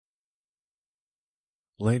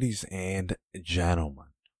Ladies and gentlemen,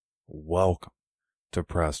 welcome to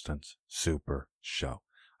Preston's Super Show.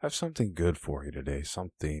 I have something good for you today,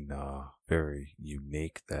 something very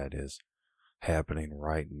unique that is happening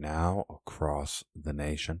right now across the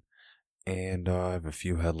nation. And I have a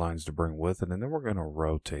few headlines to bring with it, and then we're going to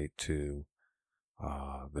rotate to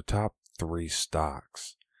the top three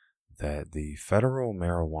stocks that the federal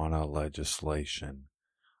marijuana legislation,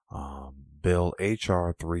 Bill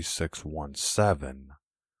H.R. 3617,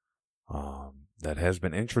 that has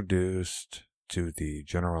been introduced to the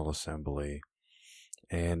General Assembly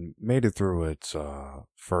and made it through its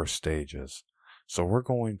first stages. So we're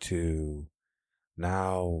going to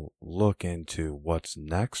now look into what's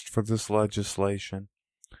next for this legislation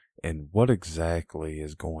and what exactly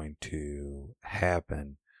is going to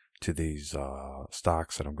happen to these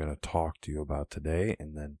stocks that I'm going to talk to you about today.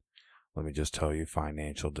 And then let me just tell you,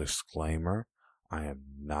 financial disclaimer, I am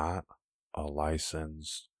not a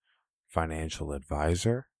licensed financial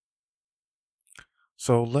advisor.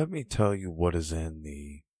 So let me tell you what is in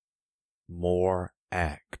the MORE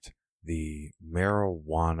Act, the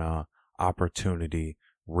Marijuana Opportunity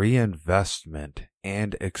Reinvestment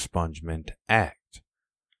and Expungement Act,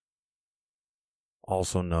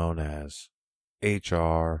 also known as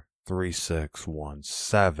H.R.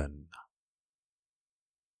 3617.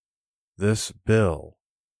 This bill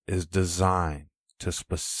is designed to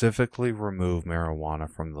specifically remove marijuana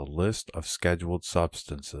from the list of scheduled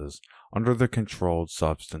substances under the Controlled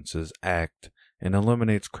Substances Act and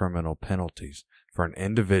eliminates criminal penalties for an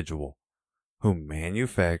individual who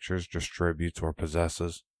manufactures, distributes, or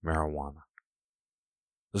possesses marijuana.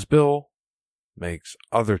 This bill makes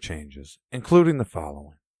other changes, including the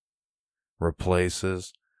following: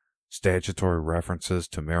 replaces statutory references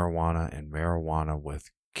to marijuana and marijuana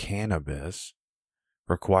with cannabis,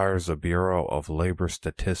 requires the Bureau of Labor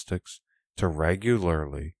Statistics to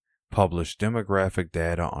regularly publish demographic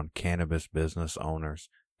data on cannabis business owners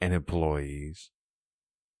and employees,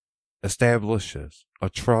 establishes a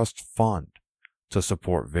trust fund to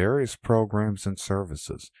support various programs and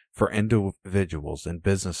services for individuals and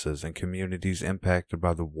businesses in communities impacted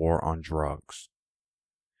by the war on drugs,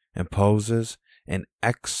 imposes an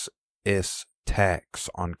excise tax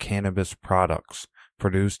on cannabis products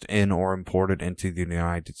produced in or imported into the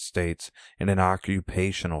United States, and an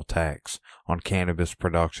occupational tax on cannabis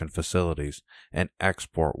production facilities and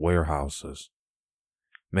export warehouses,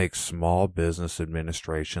 makes small business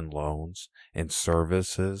administration loans and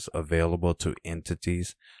services available to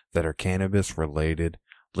entities that are cannabis-related,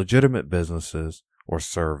 legitimate businesses or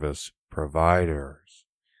service providers,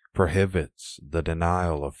 prohibits the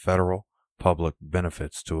denial of federal public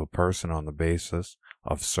benefits to a person on the basis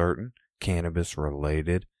of certain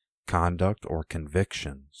cannabis-related conduct or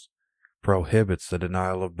convictions, prohibits the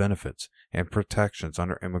denial of benefits and protections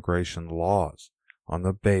under immigration laws on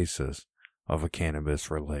the basis of a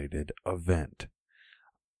cannabis-related event,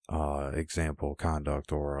 example,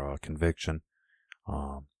 conduct or conviction,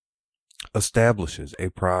 establishes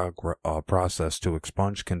a process to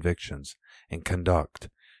expunge convictions and conduct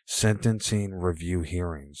sentencing review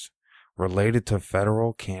hearings related to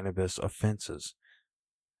federal cannabis offenses,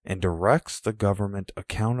 and directs the Government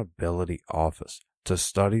Accountability Office to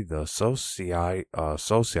study the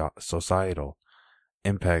societal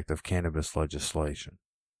impact of cannabis legislation.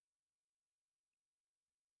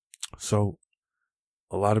 So,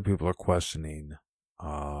 a lot of people are questioning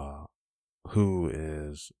who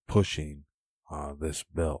is pushing this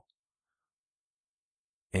bill.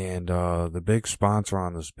 And the big sponsor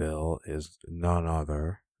on this bill is none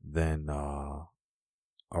other than a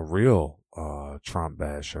real Trump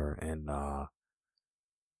basher and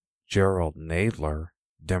Gerald Nadler,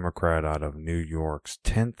 Democrat out of New York's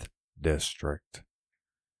 10th district.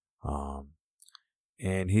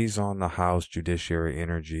 And he's on the House Judiciary,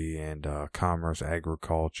 Energy, and Commerce,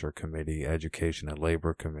 Agriculture Committee, Education and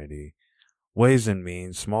Labor Committee, Ways and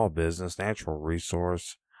Means, Small Business, Natural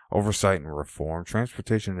Resource, Oversight and Reform,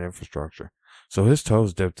 Transportation and Infrastructure. So his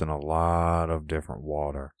toes dipped in a lot of different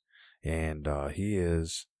water. And he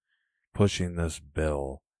is pushing this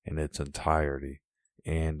bill in its entirety.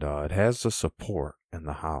 And it has the support in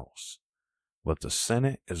the House. But the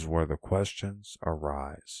Senate is where the questions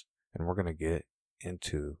arise. And we're going to get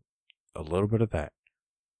into a little bit of that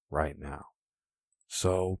right now.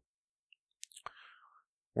 So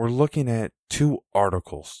we're looking at two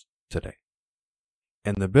articles today.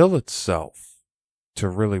 And the bill itself, to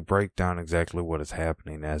really break down exactly what is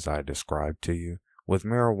happening as I described to you, with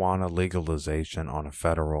marijuana legalization on a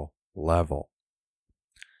federal level.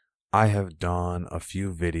 I have done a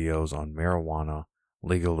few videos on marijuana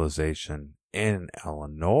legalization in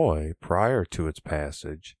Illinois prior to its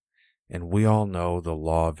passage, and we all know the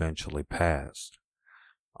law eventually passed.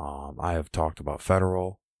 I have talked about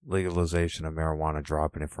federal legalization of marijuana,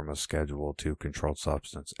 dropping it from a Schedule II controlled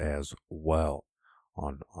substance as well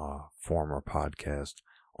on former podcast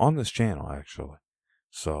on this channel, actually.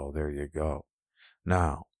 So there you go.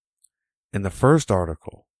 Now, in the first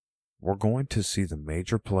article, we're going to see the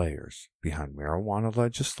major players behind marijuana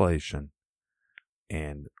legislation,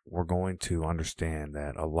 and we're going to understand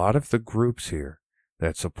that a lot of the groups here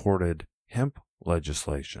that supported hemp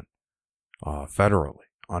legislation federally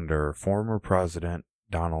under former President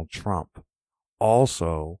Donald Trump,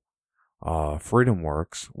 also Freedom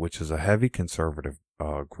Works, which is a heavy conservative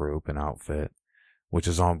group and outfit, which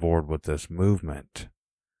is on board with this movement.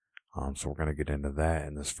 So we're going to get into that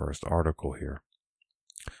in this first article here.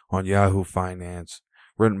 On Yahoo Finance,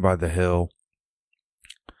 written by The Hill.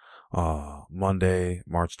 Monday,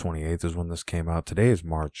 March 28th is when this came out. Today is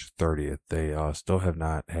March 30th. They still have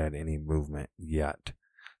not had any movement yet.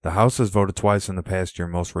 The House has voted twice in the past year,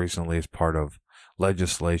 most recently as part of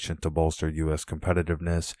legislation to bolster U.S.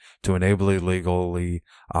 competitiveness, to enable illegally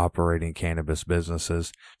operating cannabis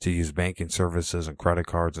businesses to use banking services and credit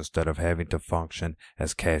cards instead of having to function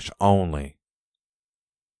as cash only.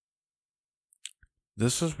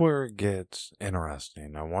 This is where it gets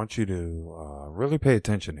interesting. I want you to really pay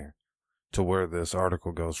attention here to where this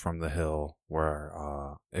article goes from The Hill, where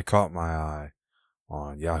it caught my eye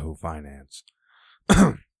on Yahoo Finance.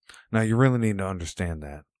 Now, you really need to understand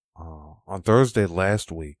that. On Thursday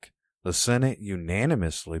last week, the Senate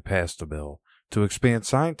unanimously passed a bill to expand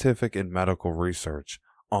scientific and medical research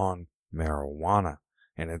on marijuana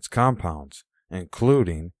and its compounds,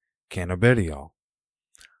 including cannabidiol.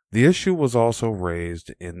 The issue was also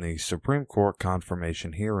raised in the Supreme Court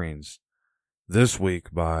confirmation hearings this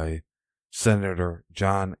week by Senator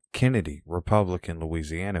John Kennedy, Republican,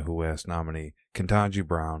 Louisiana, who asked nominee Ketanji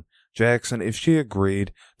Brown Jackson if she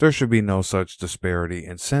agreed there should be no such disparity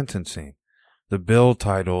in sentencing. The bill,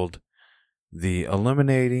 titled the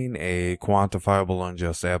Eliminating a Quantifiable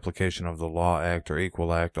Unjust Application of the Law Act or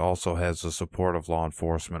Equal Act, also has the support of law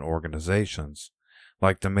enforcement organizations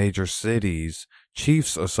like the Major Cities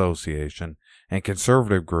Chiefs Association and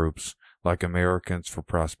conservative groups like Americans for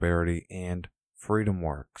Prosperity and Freedom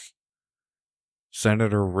Works.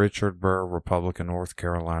 Senator Richard Burr, Republican, North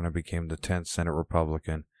Carolina, became the 10th Senate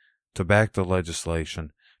Republican to back the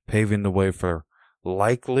legislation, paving the way for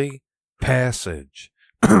likely passage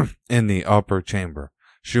in the upper chamber.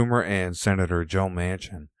 Schumer and Senator Joe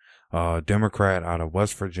Manchin, a Democrat out of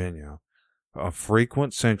West Virginia, a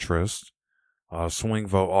frequent centrist, swing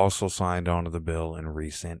vote, also signed onto the bill in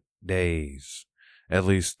recent days. At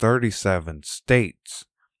least 37 states,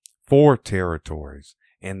 4 territories,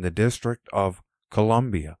 and the District of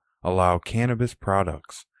Columbia allow cannabis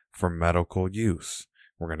products for medical use.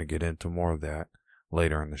 We're going to get into more of that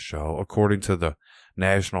later in the show. According to the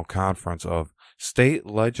National Conference of State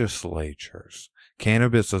Legislatures,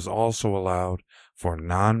 cannabis is also allowed for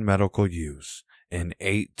non-medical use in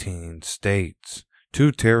 18 states,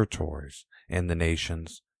 2 territories, and the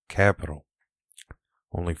nation's capital.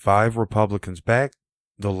 Only 5 Republicans backed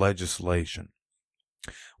the legislation.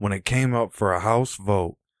 When it came up for a House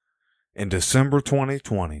vote in December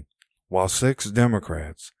 2020, while 6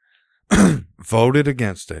 Democrats voted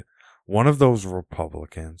against it, one of those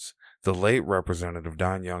Republicans, the late Representative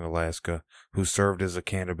Don Young, Alaska, who served as a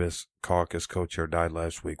Cannabis Caucus co-chair, died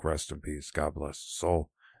last week. Rest in peace. God bless his soul.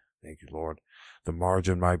 Thank you, Lord. The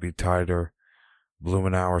margin might be tighter.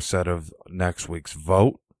 Blumenauer said of next week's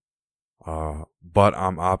vote. But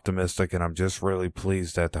I'm optimistic, and I'm just really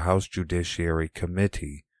pleased that the House Judiciary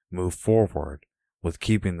Committee moved forward with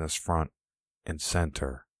keeping this front and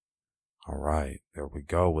center. All right, there we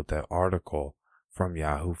go with that article from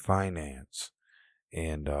Yahoo Finance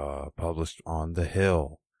and published on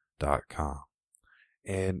thehill.com.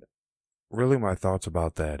 And really my thoughts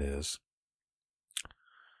about that is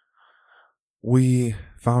we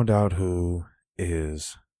found out who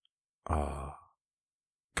is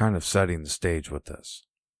kind of setting the stage with this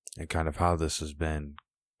and kind of how this has been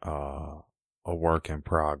a work in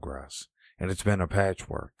progress. And it's been a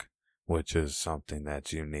patchwork, which is something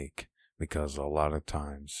that's unique because a lot of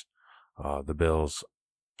times the bills,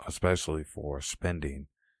 especially for spending,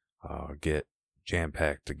 get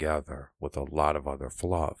jam-packed together with a lot of other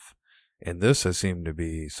fluff. And this has seemed to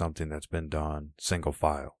be something that's been done single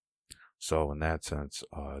file. So in that sense,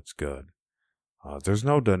 it's good. There's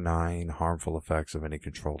no denying harmful effects of any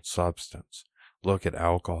controlled substance. Look at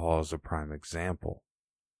alcohol as a prime example.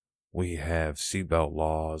 We have seatbelt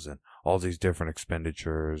laws and all these different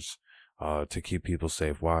expenditures to keep people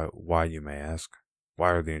safe. Why, you may ask?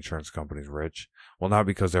 Why are the insurance companies rich? Well, not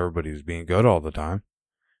because everybody's being good all the time.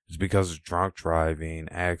 It's because of drunk driving,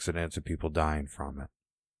 accidents, and people dying from it.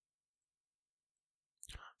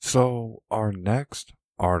 So our next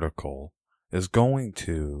article is going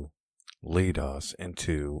to lead us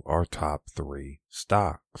into our top 3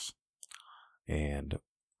 stocks. And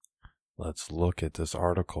let's look at this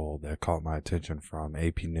article that caught my attention from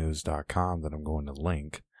apnews.com that I'm going to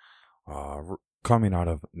link. Coming out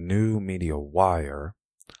of New Media Wire,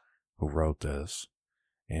 who wrote this.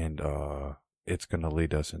 And it's going to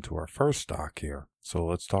lead us into our first stock here. So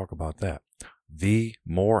let's talk about that. The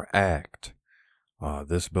MORE Act.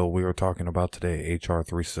 This bill we were talking about today,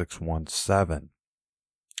 H.R.3617,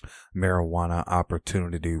 Marijuana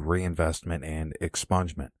Opportunity Reinvestment and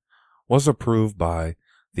Expungement, was approved by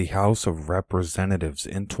the House of Representatives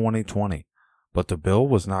in 2020, but the bill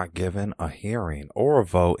was not given a hearing or a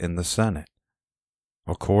vote in the Senate.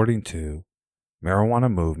 According to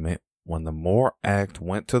Marijuana Movement, when the MORE Act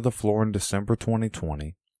went to the floor in December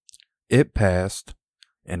 2020, it passed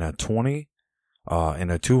in a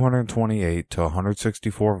 228 to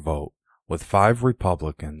 164 vote, with 5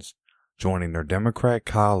 Republicans joining their Democrat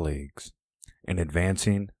colleagues in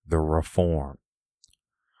advancing the reform.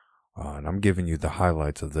 And I'm giving you the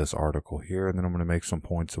highlights of this article here, and then I'm going to make some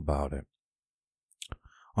points about it.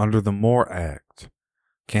 Under the MORE Act,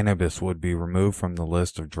 cannabis would be removed from the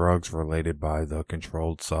list of drugs related by the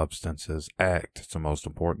Controlled Substances Act. It's the most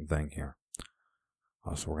important thing here.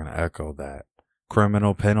 So we're going to echo that.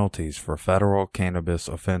 Criminal penalties for federal cannabis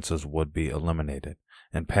offenses would be eliminated,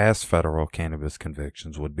 and past federal cannabis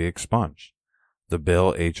convictions would be expunged. The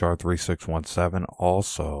bill, H.R. 3617,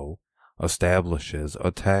 also establishes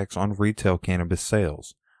a tax on retail cannabis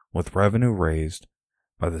sales, with revenue raised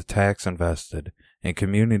by the tax invested in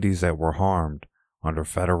communities that were harmed under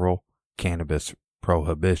federal cannabis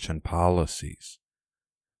prohibition policies.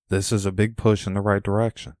 This is a big push in the right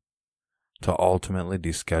direction. To ultimately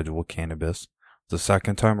deschedule cannabis the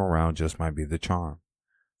second time around just might be the charm.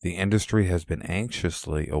 The industry has been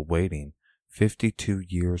anxiously awaiting 52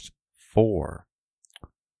 years for.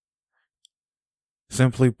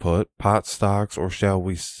 Simply put, pot stocks, or shall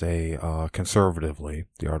we say conservatively,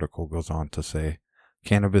 the article goes on to say,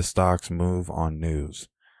 cannabis stocks move on news.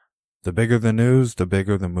 The bigger the news, the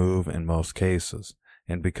bigger the move in most cases.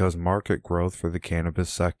 And because market growth for the cannabis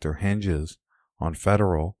sector hinges on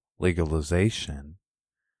federal legalization,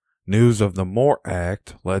 news of the MORE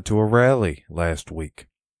Act led to a rally last week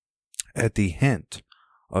at the hint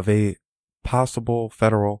of a possible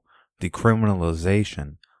federal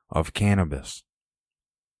decriminalization of cannabis.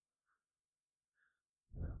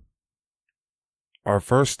 Our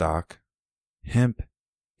first stock, Hemp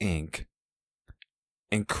Inc.,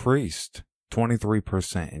 increased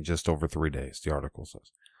 23% in just over 3 days, the article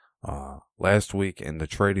says. Last week, and the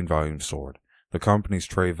trading volume soared. The company's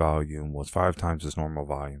trade volume was 5 times its normal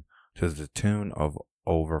volume, to the tune of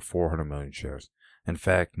over 400 million shares. In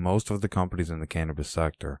fact, most of the companies in the cannabis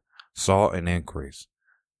sector saw an increase.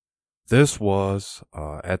 This was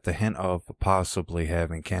at the hint of possibly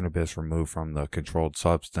having cannabis removed from the Controlled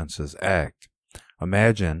Substances Act.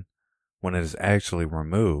 Imagine when it is actually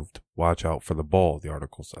removed. Watch out for the bull, the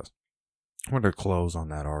article says. I'm going to close on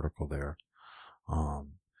that article there.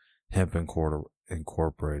 Hemp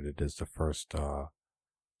Incorporated is the first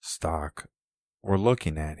stock we're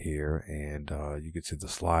looking at here, and you can see the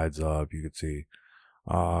slides up. You can see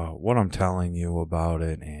what I'm telling you about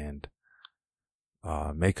it, and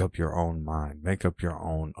make up your own mind, make up your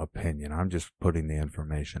own opinion. I'm just putting the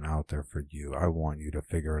information out there for you. I want you to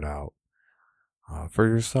figure it out for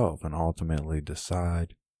yourself and ultimately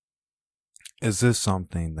decide, is this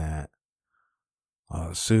something that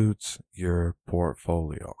suits your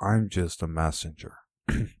portfolio? I'm just a messenger.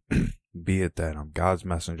 Be it that I'm God's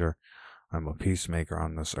messenger, I'm a peacemaker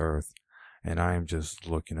on this earth, and I am just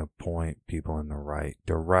looking to point people in the right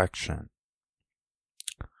direction.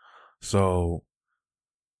 So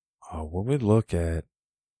when we look at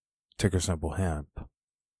ticker symbol hemp,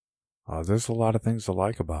 there's a lot of things to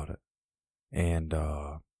like about it. And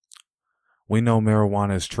we know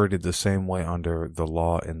marijuana is treated the same way under the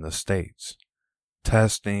law in the states.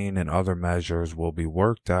 Testing and other measures will be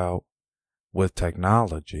worked out with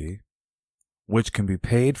technology, which can be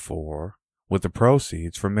paid for with the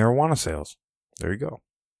proceeds from marijuana sales. There you go.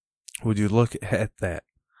 Would you look at that?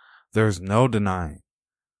 There's no denying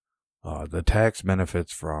the tax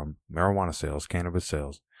benefits from marijuana sales, cannabis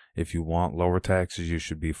sales. If you want lower taxes, you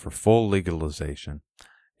should be for full legalization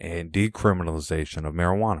and decriminalization of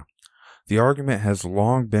marijuana. The argument has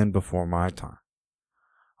long been before my time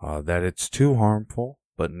that it's too harmful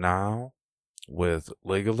But now, with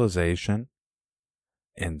legalization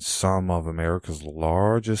in some of America's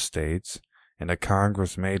largest states and a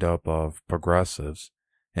Congress made up of progressives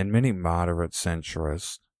and many moderate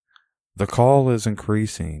centrists, the call is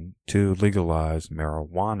increasing to legalize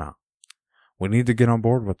marijuana. We need to get on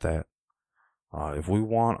board with that. If we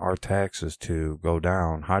want our taxes to go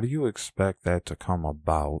down, how do you expect that to come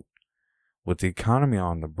about with the economy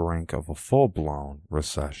on the brink of a full-blown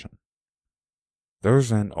recession?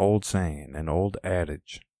 There's an old saying, an old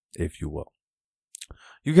adage, if you will.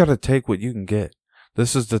 You got to take what you can get.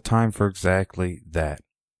 This is the time for exactly that.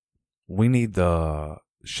 We need the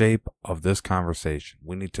shape of this conversation.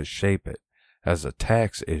 We need to shape it as a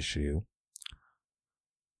tax issue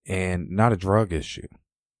and not a drug issue.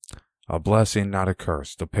 A blessing, not a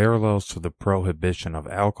curse. The parallels to the prohibition of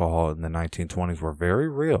alcohol in the 1920s were very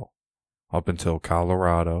real up until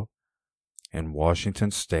Colorado and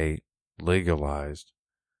Washington State legalized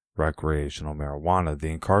recreational marijuana.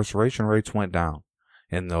 The incarceration rates went down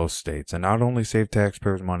in those states and not only saved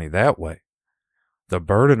taxpayers money that way, the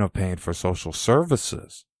burden of paying for social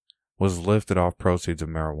services was lifted off proceeds of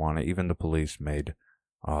marijuana. Even the police made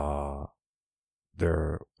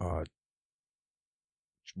their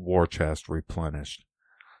war chest replenished.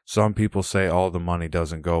 Some people say all the money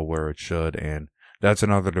doesn't go where it should, and that's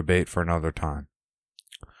another debate for another time.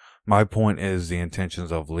 My point is the intentions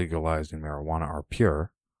of legalizing marijuana are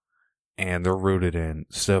pure, and they're rooted in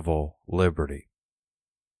civil liberty.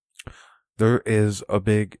 There is a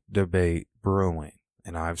big debate brewing,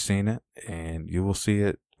 and I've seen it, and you will see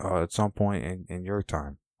it at some point in your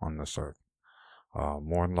time on this earth,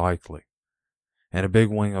 more than likely. And a big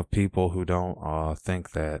wing of people who don't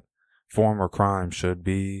think that former crimes should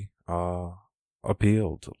be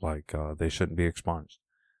appealed, like they shouldn't be expunged.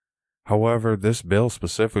 However, this bill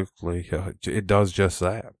specifically, it does just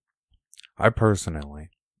that. I personally,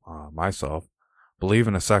 myself, believe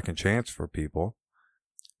in a second chance for people,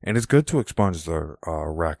 and it's good to expunge their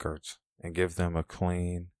records and give them a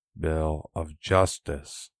clean bill of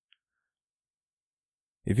justice.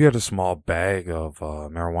 If you had a small bag of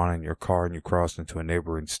marijuana in your car and you crossed into a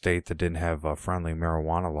neighboring state that didn't have a friendly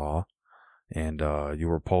marijuana law, and you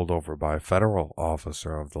were pulled over by a federal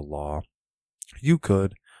officer of the law, you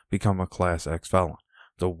could become a Class X felon,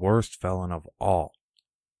 the worst felon of all.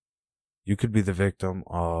 You could be the victim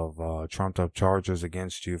of trumped-up charges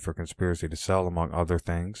against you for conspiracy to sell, among other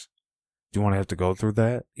things. Do you want to have to go through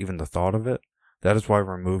that? Even the thought of it? That is why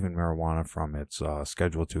removing marijuana from its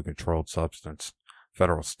Schedule II controlled substance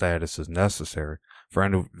federal status is necessary for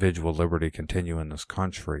individual liberty to continue in this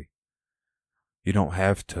country. You don't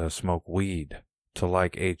have to smoke weed to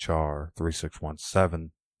like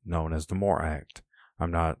H.R.3617, known as the MORE Act. I'm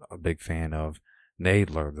not a big fan of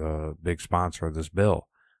Nadler, the big sponsor of this bill.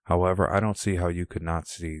 However, I don't see how you could not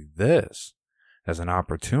see this as an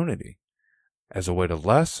opportunity, as a way to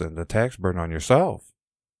lessen the tax burden on yourself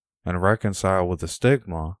and reconcile with the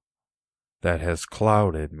stigma that has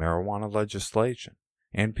clouded marijuana legislation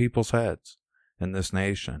and people's heads in this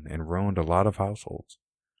nation and ruined a lot of households,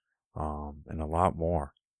 and a lot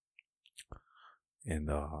more. And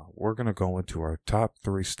we're going to go into our top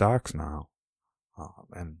 3 stocks now.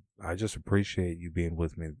 And I just appreciate you being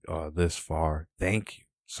with me this far. Thank you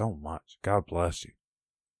so much. God bless you.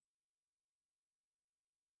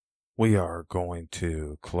 We are going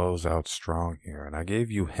to close out strong here. And I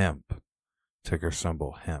gave you hemp, ticker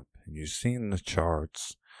symbol hemp. And you've seen the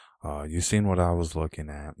charts. You've seen what I was looking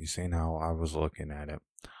at. You've seen how I was looking at it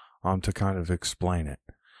to kind of explain it.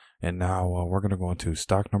 And now we're going to go into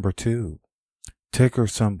stock number 2, ticker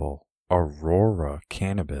symbol Aurora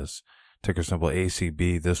Cannabis, ticker symbol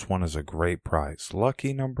ACB. This one is a great price.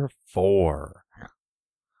 Lucky number 4.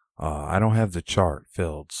 I don't have the chart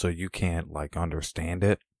filled, so you can't understand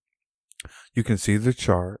it. You can see the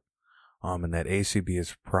chart, and that ACB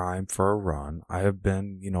is primed for a run. I have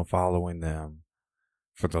been, following them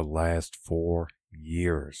for the last 4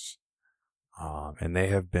 years. And they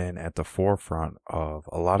have been at the forefront of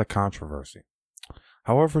a lot of controversy.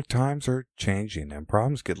 However, times are changing and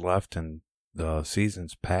problems get left in the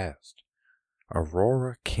seasons past.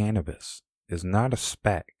 Aurora Cannabis is not a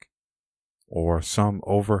spec or some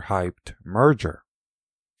overhyped merger.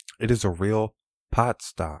 It is a real pot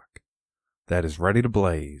stock that is ready to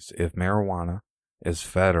blaze if marijuana is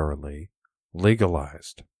federally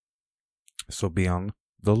legalized. So be on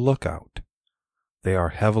the lookout. They are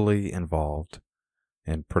heavily involved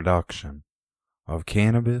in production of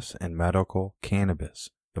cannabis and medical cannabis,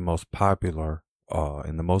 the most popular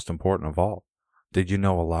and the most important of all. Did you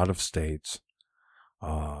know a lot of states,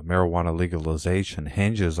 marijuana legalization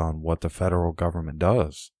hinges on what the federal government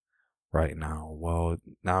does right now? Well,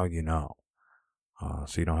 now you know,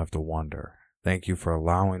 so you don't have to wonder. Thank you for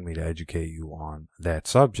allowing me to educate you on that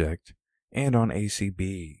subject and on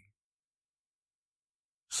ACB.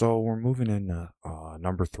 So we're moving into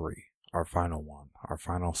number 3, our final one, our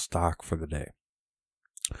final stock for the day.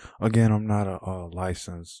 Again, I'm not a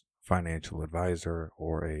licensed financial advisor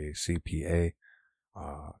or a CPA.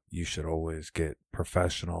 You should always get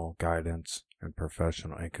professional guidance and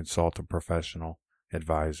consult a professional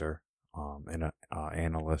advisor and an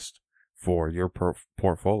analyst for your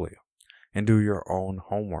portfolio, and do your own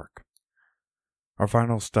homework. Our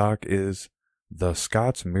final stock is the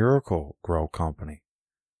Scott's Miracle Grow Company,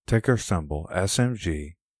 ticker symbol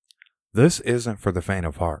SMG. This isn't for the faint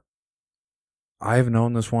of heart. I have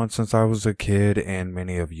known this one since I was a kid, and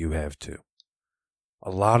many of you have too. A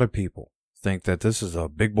lot of people think that this is a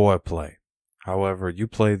big boy play. However, you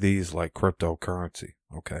play these like cryptocurrency,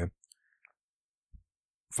 okay?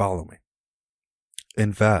 Follow me.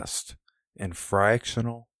 Invest in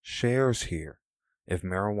fractional shares here if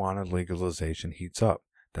marijuana legalization heats up.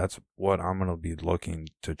 That's what I'm going to be looking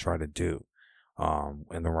to try to do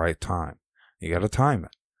in the right time. You got to time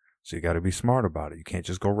it. So you got to be smart about it. You can't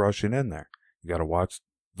just go rushing in there. You got to watch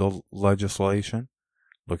the legislation,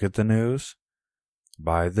 look at the news,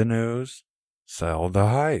 buy the news, sell the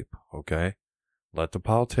hype, okay? Let the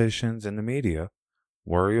politicians and the media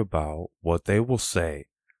worry about what they will say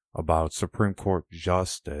about Supreme Court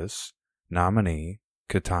Justice nominee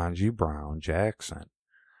Ketanji Brown Jackson.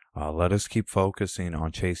 Let us keep focusing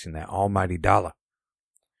on chasing that almighty dollar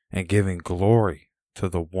and giving glory to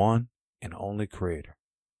the one and only Creator,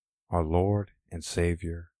 our Lord and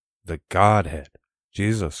Savior, the Godhead,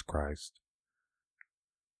 Jesus Christ.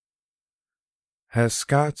 Has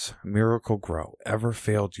Scott's Miracle Grow ever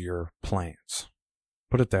failed your plans?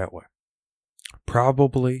 Put it that way.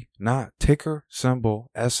 Probably not. Ticker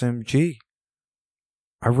symbol SMG.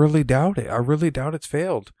 I really doubt it. I really doubt it's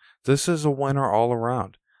failed. This is a winner all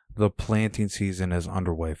around. The planting season is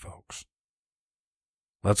underway, folks.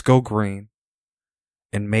 Let's go green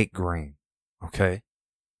and make green. Okay?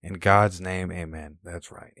 In God's name, amen.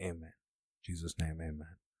 That's right. Amen. In Jesus' name, amen.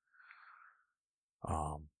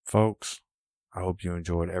 Folks, I hope you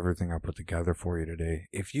enjoyed everything I put together for you today.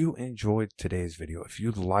 If you enjoyed today's video, if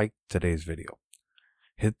you liked today's video,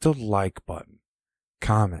 hit the like button,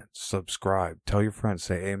 comment, subscribe, tell your friends,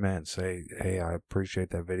 say amen, say, hey, I appreciate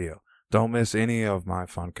that video. Don't miss any of my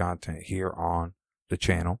fun content here on the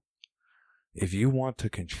channel. If you want to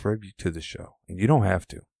contribute to the show, and you don't have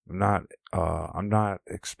to, I'm not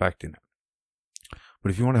expecting it.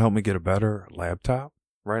 But if you want to help me get a better laptop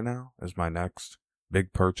right now as my next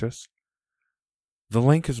big purchase, the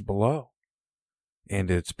link is below.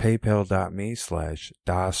 And it's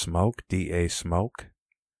paypal.me/dasmoke, D-A-Smoke,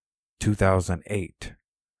 2008.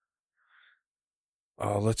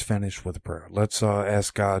 Let's finish with a prayer. Let's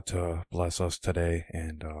ask God to bless us today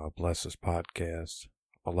and bless this podcast.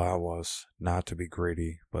 Allow us not to be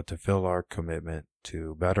greedy, but to fill our commitment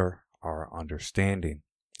to better our understanding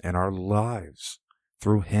and our lives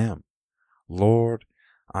through Him. Lord,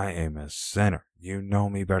 I am a sinner. You know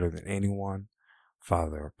me better than anyone.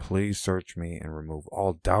 Father, please search me and remove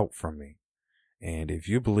all doubt from me. And if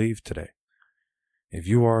you believe today, if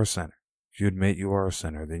you are a sinner, if you admit you are a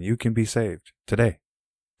sinner, then you can be saved today,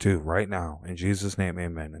 too, right now. In Jesus' name,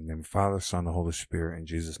 amen. In the name of the Father, Son, and Holy Spirit, in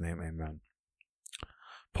Jesus' name, amen.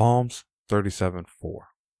 Psalms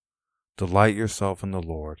 37:4. Delight yourself in the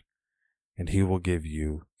Lord, and He will give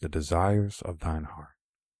you the desires of thine heart.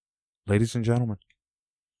 Ladies and gentlemen,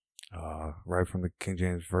 right from the King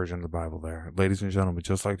James Version of the Bible there. Ladies and gentlemen,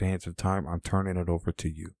 just like the hands of time, I'm turning it over to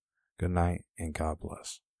you. Good night and God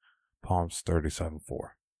bless. Psalms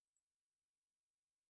 37:4.